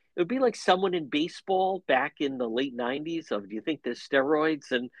just, it would be like someone in baseball back in the late 90s of, do you think there's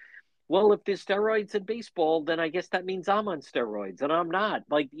steroids? And, well, if there's steroids in baseball, then I guess that means I'm on steroids and I'm not.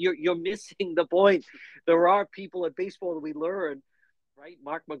 Like, you're missing the point. There are people at baseball that we learn, right?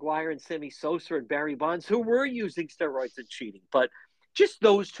 Mark McGwire and Sammy Sosa and Barry Bonds, who were using steroids and cheating. But just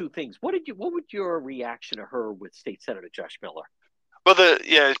those two things. What would your reaction to her with State Senator Josh Miller? Well, the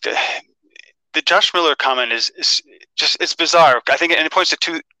Josh Miller comment is just, it's bizarre. I think, and it points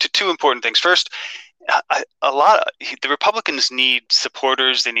to two important things. First, the Republicans need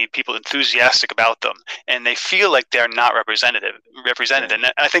supporters. They need people enthusiastic about them, and they feel like they're not represented. And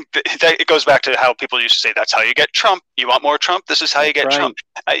I think that it goes back to how people used to say, "That's how you get Trump. You want more Trump? This is how you get Trump."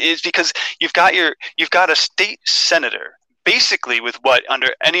 It's because you've got a state senator, basically with what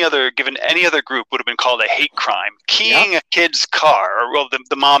given any other group would have been called a hate crime, keying a kid's car, or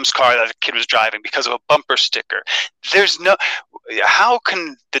the mom's car that a kid was driving because of a bumper sticker. How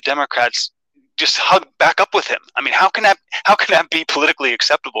can the Democrats just hug back up with him. I mean, how can that be politically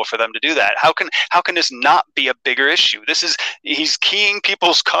acceptable for them to do that? How can this not be a bigger issue? He's keying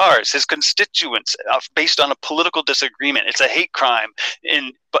people's cars, his constituents, based on a political disagreement. It's a hate crime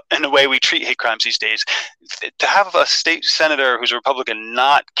in the way we treat hate crimes these days. To have a state senator who's a Republican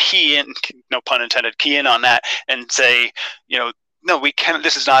not key in, no pun intended, key in on that and say, no, we can't.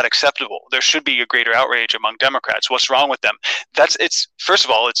 This is not acceptable. There should be a greater outrage among Democrats. What's wrong with them? First of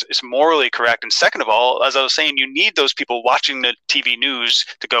all, it's morally correct, and second of all, as I was saying, you need those people watching the TV news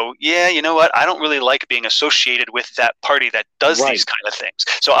to go, yeah, you know what? I don't really like being associated with that party that does these kind of things.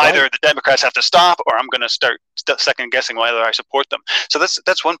 So either the Democrats have to stop, or I'm going to start second guessing whether I support them. So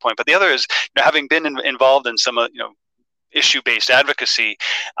that's one point. But the other is, having been involved in some issue-based advocacy,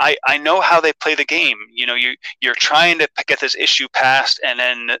 I know how they play the game. You're trying to get this issue passed, and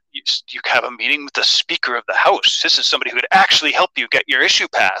then you have a meeting with the Speaker of the House. This is somebody who would actually help you get your issue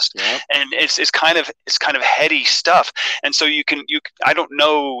passed. Yep. And it's kind of heady stuff. And so I don't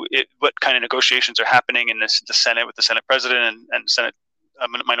know what kind of negotiations are happening in the Senate with the Senate President and Senate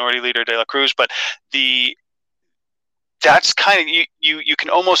Minority Leader De La Cruz, but that's kind of you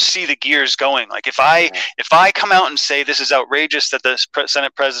can almost see the gears going. Like if I come out and say this is outrageous that the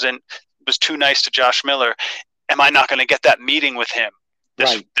Senate president was too nice to Josh Miller, am I not going to get that meeting with him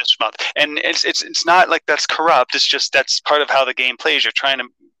this month? And it's not like that's corrupt. It's just that's part of how the game plays. You're trying to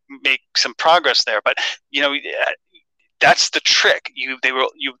make some progress there, but that's the trick.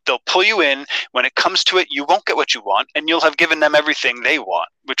 They'll pull you in. When it comes to it, you won't get what you want, and you'll have given them everything they want,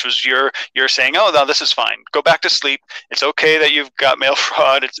 which was you're saying, oh, no, this is fine. Go back to sleep. It's okay that you've got mail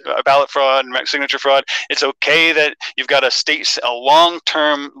fraud, it's ballot fraud, and signature fraud. It's okay that you've got a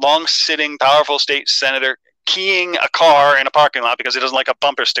long-term, long-sitting, powerful state senator keying a car in a parking lot because he doesn't like a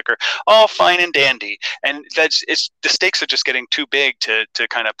bumper sticker. All fine and dandy, and the stakes are just getting too big to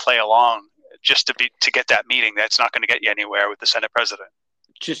kind of play along. Just to get that meeting, that's not going to get you anywhere with the Senate president.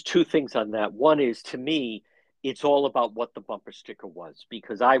 Just two things on that. One is, to me, it's all about what the bumper sticker was,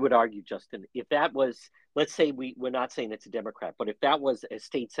 because I would argue, Justin, if that was, let's say we're not saying it's a Democrat, but if that was a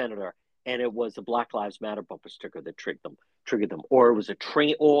state senator and it was a Black Lives Matter bumper sticker that triggered them, or it was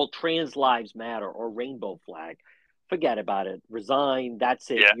all trans lives matter or rainbow flag, forget about it. Resign. That's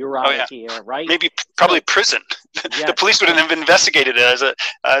it. Yeah. You're out of here, right? Probably prison. Yes. The police would have investigated it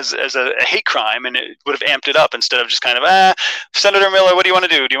as a hate crime, and it would have amped it up instead of just kind of, Senator Miller, what do you want to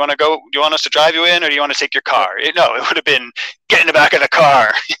do? Do you want to go? Do you want us to drive you in, or do you want to take your car? It would have been get in the back of the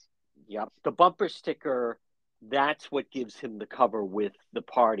car. Yep. The bumper sticker. That's what gives him the cover with the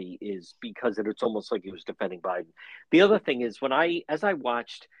party, is because it's almost like he was defending Biden. The other thing is, as I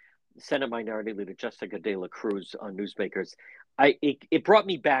watched Senate Minority Leader Jessica De La Cruz on Newsmakers, it brought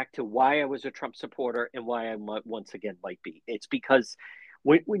me back to why I was a Trump supporter and why I once again might be. It's because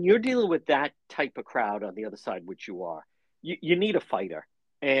when you're dealing with that type of crowd on the other side, which you are, you need a fighter.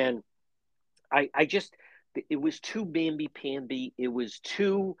 And it was too mamby-pamby. It was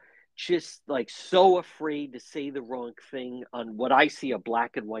too just like so afraid to say the wrong thing on what I see are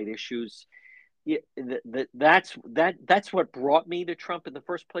black and white issues. That's what brought me to Trump in the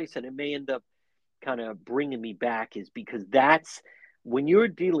first place, and it may end up kind of bringing me back, is because that's when you're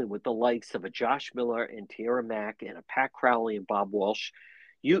dealing with the likes of a Josh Miller and Tierra Mack and a Pat Crowley and Bob Walsh,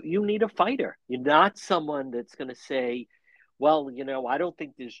 you need a fighter. You're not someone that's going to say, well, I don't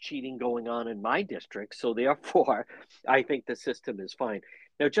think there's cheating going on in my district, so therefore I think the system is fine.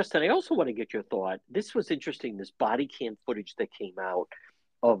 Now, Justin, I also want to get your thought. This was interesting, this body cam footage that came out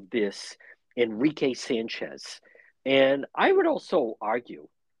of this Enrique Sanchez. And I would also argue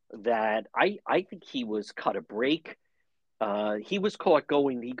that I think he was cut a break. He was caught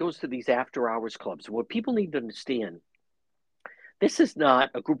he goes to these after hours clubs. What people need to understand, this is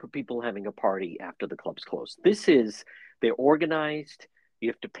not a group of people having a party after the club's closed. They're organized. You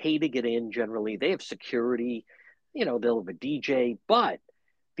have to pay to get in generally. They have security. They'll have a DJ, but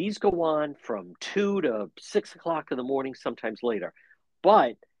these go on from 2 to 6 o'clock in the morning, sometimes later.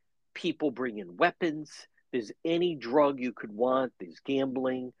 But people bring in weapons. There's any drug you could want. There's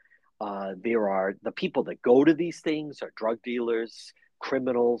gambling. There are the people that go to these things are drug dealers,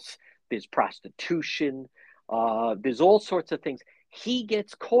 criminals. There's prostitution. There's all sorts of things. He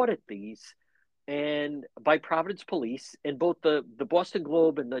gets caught at these, and by Providence Police, and both the Boston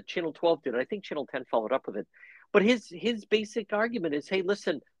Globe and the Channel 12 did. I think Channel 10 followed up with it. But his basic argument is, hey,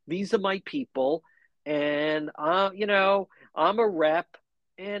 listen, these are my people, and I'm a rep,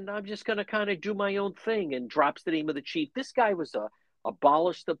 and I'm just going to kind of do my own thing, and drops the name of the chief. This guy was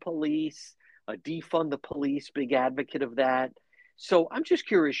abolish the police, defund the police, big advocate of that. So I'm just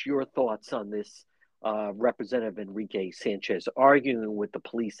curious your thoughts on this Representative Enrique Sanchez arguing with the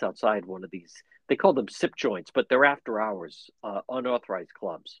police outside one of these. They call them sip joints, but they're after hours, unauthorized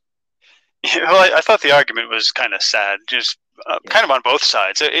clubs. Well, I thought the argument was kind of sad, just kind of on both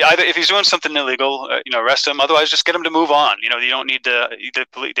sides. Either if he's doing something illegal, arrest him. Otherwise, just get him to move on. You don't need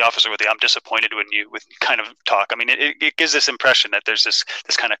the officer with the "I'm disappointed when you" with kind of talk. I mean, it gives this impression that there's this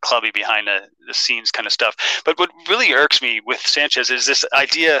kind of clubby behind the scenes kind of stuff. But what really irks me with Sanchez is this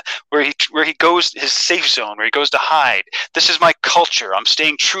idea where he goes his safe zone, where he goes to hide. This is my culture. I'm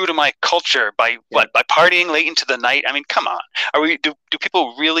staying true to my culture by by partying late into the night. I mean, come on. Do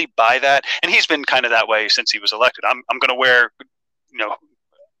people really buy that? And he's been kind of that way since he was elected. I'm going to wear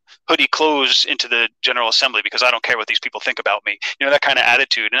hoodie clothes into the General Assembly because I don't care what these people think about me. That kind of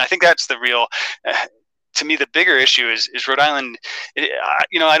attitude. And I think that's the real, to me, the bigger issue is Rhode Island.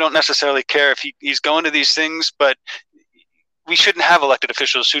 I don't necessarily care if he's going to these things, but we shouldn't have elected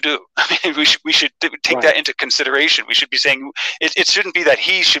officials who do. I mean, we should take that into consideration. We should be saying it shouldn't be that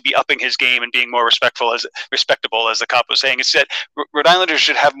he should be upping his game and being more respectable, as the cop was saying. It's that Rhode Islanders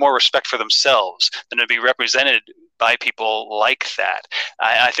should have more respect for themselves than to be represented by people like that.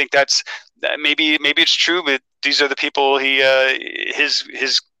 I think that's maybe it's true, but these are the people his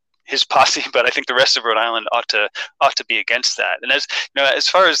posse. But I think the rest of Rhode Island ought to be against that. And as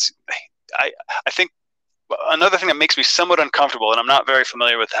far as I think. Another thing that makes me somewhat uncomfortable, and I'm not very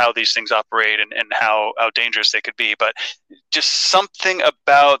familiar with how these things operate and how dangerous they could be, but just something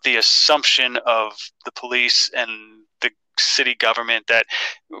about the assumption of the police and the city government that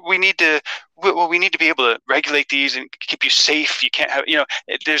we need to be able to regulate these and keep you safe. You can't have,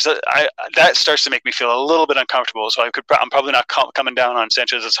 that starts to make me feel a little bit uncomfortable. So I'm probably not coming down on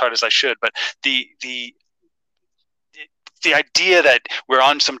Sanchez as hard as I should, but the idea that we're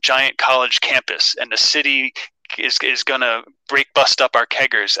on some giant college campus and the city is going to bust up our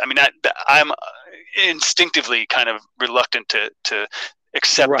keggers. I mean, I'm instinctively kind of reluctant to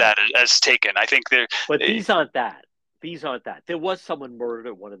accept that as taken. I think but these aren't that. There was someone murdered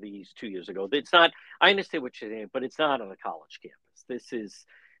at one of these 2 years ago. It's not. I understand what you're saying, but it's not on a college campus. This is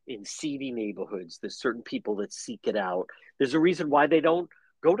in seedy neighborhoods. There's certain people that seek it out. There's a reason why they don't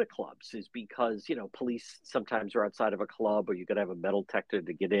go to clubs, is because police sometimes are outside of a club, or you got to have a metal detector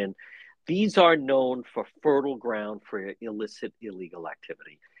to get in. These are known for fertile ground for illegal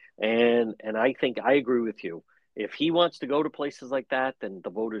activity, and I think I agree with you. If he wants to go to places like that, then the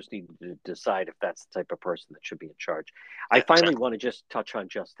voters need to decide if that's the type of person that should be in charge. I finally want to just touch on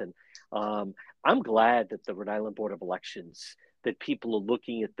Justin. I'm glad that the Rhode Island Board of Elections, that people are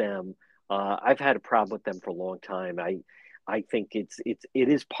looking at them. I've had a problem with them for a long time. I think it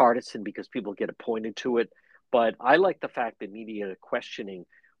is partisan because people get appointed to it, but I like the fact that media are questioning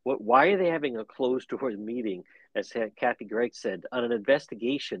why are they having a closed door meeting, as Kathy Gregg said, on an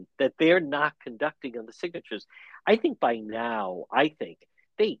investigation that they're not conducting on the signatures. I think by now,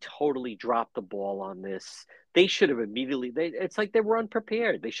 they totally dropped the ball on this. They should have immediately. It's like they were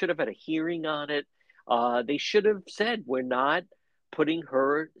unprepared. They should have had a hearing on it. They should have said, we're not putting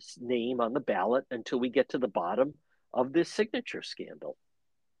her name on the ballot until we get to the bottom of this signature scandal.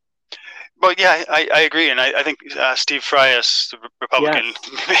 Well, yeah, I agree. And I think Steve Frias, the Republican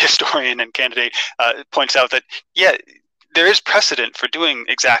historian and candidate, points out that, there is precedent for doing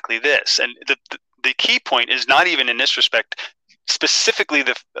exactly this. And the key point is not even in this respect, specifically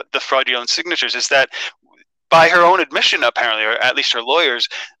the fraudulent signatures, is that by her own admission, apparently, or at least her lawyers,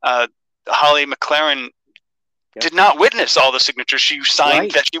 Holly McLaren did not witness all the signatures she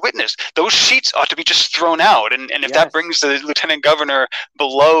signed that she witnessed. Those sheets ought to be just thrown out. And if that brings the lieutenant governor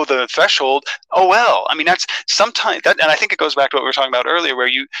below the threshold, oh well. I mean, that's sometimes and I think it goes back to what we were talking about earlier, where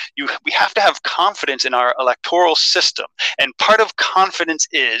we have to have confidence in our electoral system. And part of confidence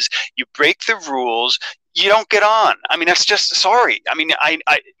is you break the rules, you don't get on. I mean, that's just sorry. I mean, I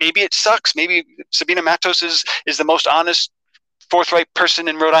maybe it sucks. Maybe Sabina Matos is the most honest, forthright person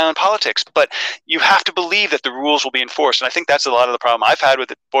in Rhode Island politics, but you have to believe that the rules will be enforced. And I think that's a lot of the problem I've had with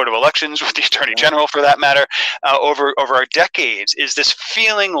the Board of Elections, with the Attorney General for that matter, over our decades, is this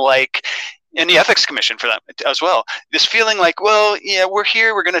feeling like, and the Ethics Commission for that as well, this feeling like, well, yeah, we're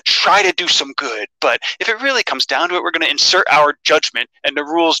here, we're going to try to do some good, but if it really comes down to it, we're going to insert our judgment and the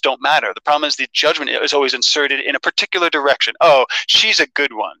rules don't matter. The problem is the judgment is always inserted in a particular direction. Oh, she's a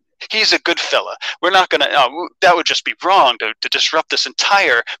good one. He's a good fella. We're not going to, that would just be wrong to disrupt this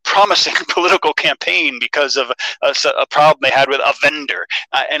entire promising political campaign because of a problem they had with a vendor.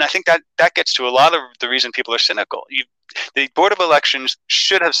 And I think that gets to a lot of the reason people are cynical. The Board of Elections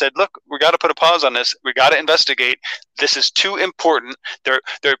should have said, look, we got to put a pause on this. We got to investigate. This is too important.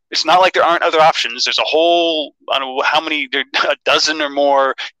 It's not like there aren't other options. There's a whole, I don't know how many, a dozen or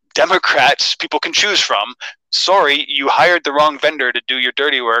more Democrats people can choose from. Sorry, you hired the wrong vendor to do your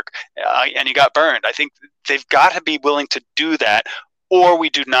dirty work, and you got burned. I think they've got to be willing to do that, or we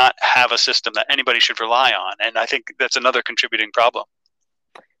do not have a system that anybody should rely on. And I think that's another contributing problem.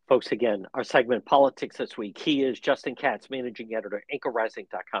 Folks, again, our segment, Politics This Week. He is Justin Katz, managing editor,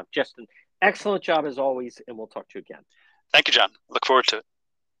 anchorrising.com. Justin, excellent job as always, and we'll talk to you again. Thank you, John. Look forward to it.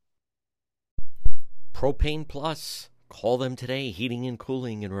 Propane Plus. Call them today. Heating and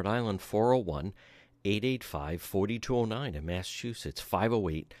Cooling in Rhode Island, 401-885-4209. In Massachusetts,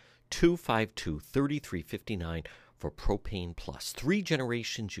 508-252-3359 for Propane Plus. 3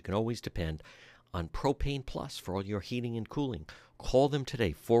 generations you can always depend on Propane Plus for all your heating and cooling. Call them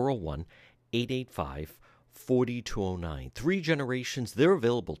today, 401-885-4209. 3 generations. They're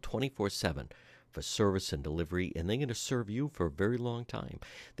available 24/7 for service and delivery, and they're going to serve you for a very long time.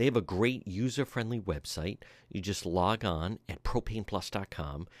 They have a great user-friendly website. You just log on at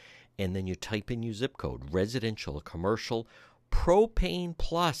propaneplus.com, and then you type in your zip code, residential, commercial, Propane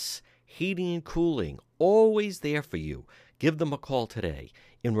Plus, heating and cooling, always there for you. Give them a call today.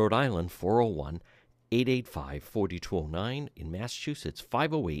 In Rhode Island, 401-885-4209. In Massachusetts,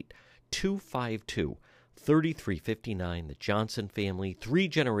 508-252-3359. The Johnson family, 3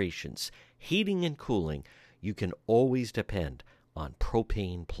 generations, heating and cooling. You can always depend on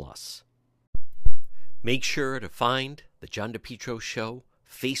Propane Plus. Make sure to find the John DePietro Show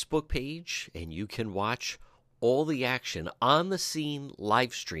Facebook page, and you can watch all the action on the scene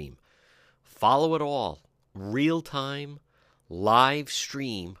live stream. Follow it all, real time, live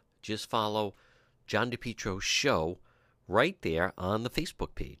stream. Just follow John DePietro Show right there on the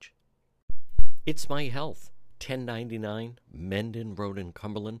Facebook page. It's My Health, 1099 Mendon Road in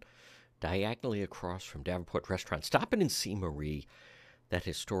Cumberland, diagonally across from Davenport Restaurant. Stop in and see Marie, that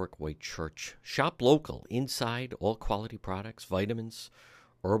historic white church. Shop local, inside, all quality products, vitamins,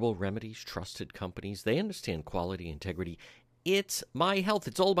 herbal remedies, trusted companies. They understand quality, integrity. It's My Health.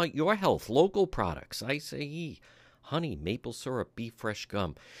 It's all about your health. Local products, acai, honey, maple syrup, beef fresh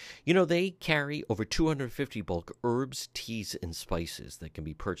gum. You know, they carry over 250 bulk herbs, teas, and spices that can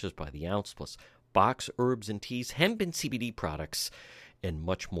be purchased by the ounce, plus box herbs and teas, hemp and CBD products, and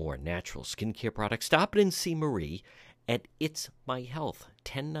much more. Natural skincare products. Stop in and see Marie at It's My Health,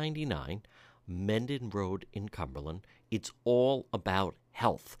 1099 Mendon Road in Cumberland. It's all about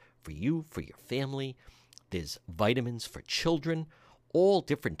health for you, for your family. There's vitamins for children, all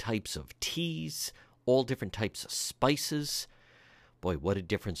different types of teas, all different types of spices. Boy, what a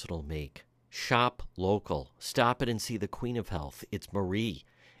difference it'll make. Shop local. Stop it and see the Queen of Health. It's Marie.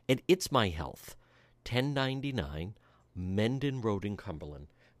 And It's My Health, 1099 Mendon Road in Cumberland,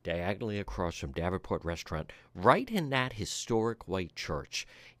 diagonally across from Davenport Restaurant, right in that historic white church.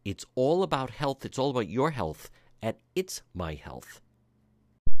 It's all about health. It's all about your health at It's My Health.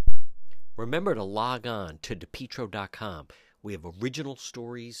 Remember to log on to DePietro.com. We have original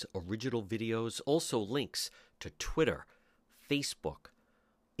stories, original videos, also links to Twitter, Facebook,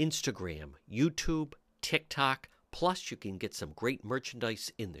 Instagram, YouTube, TikTok. Plus, you can get some great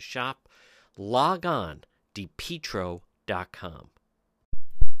merchandise in the shop. Log on, DePietro.com.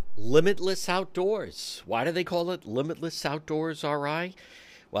 Limitless Outdoors. Why do they call it Limitless Outdoors, RI?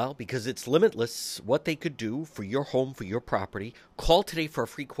 Well, because it's limitless what they could do for your home, for your property. Call today for a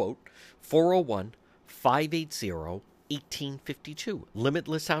free quote, 401-580-1852.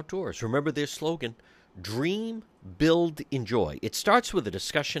 Limitless Outdoors. Remember their slogan, Dream, Build, Enjoy. It starts with a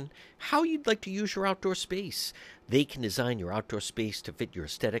discussion how you'd like to use your outdoor space. They can design your outdoor space to fit your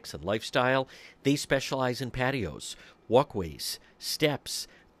aesthetics and lifestyle. They specialize in patios, walkways, steps,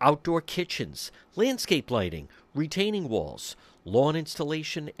 outdoor kitchens, landscape lighting, retaining walls, lawn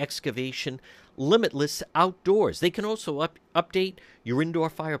installation, excavation. Limitless Outdoors. They can also update your indoor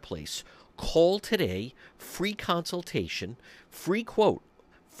fireplace. Call today, free consultation, free quote,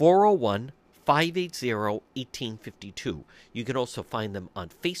 401-580-1852. You can also find them on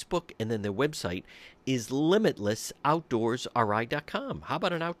Facebook, and then their website is limitlessoutdoorsri.com. How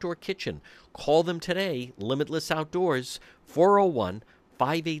about an outdoor kitchen? Call them today, Limitless Outdoors,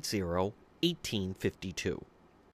 401-580-1852.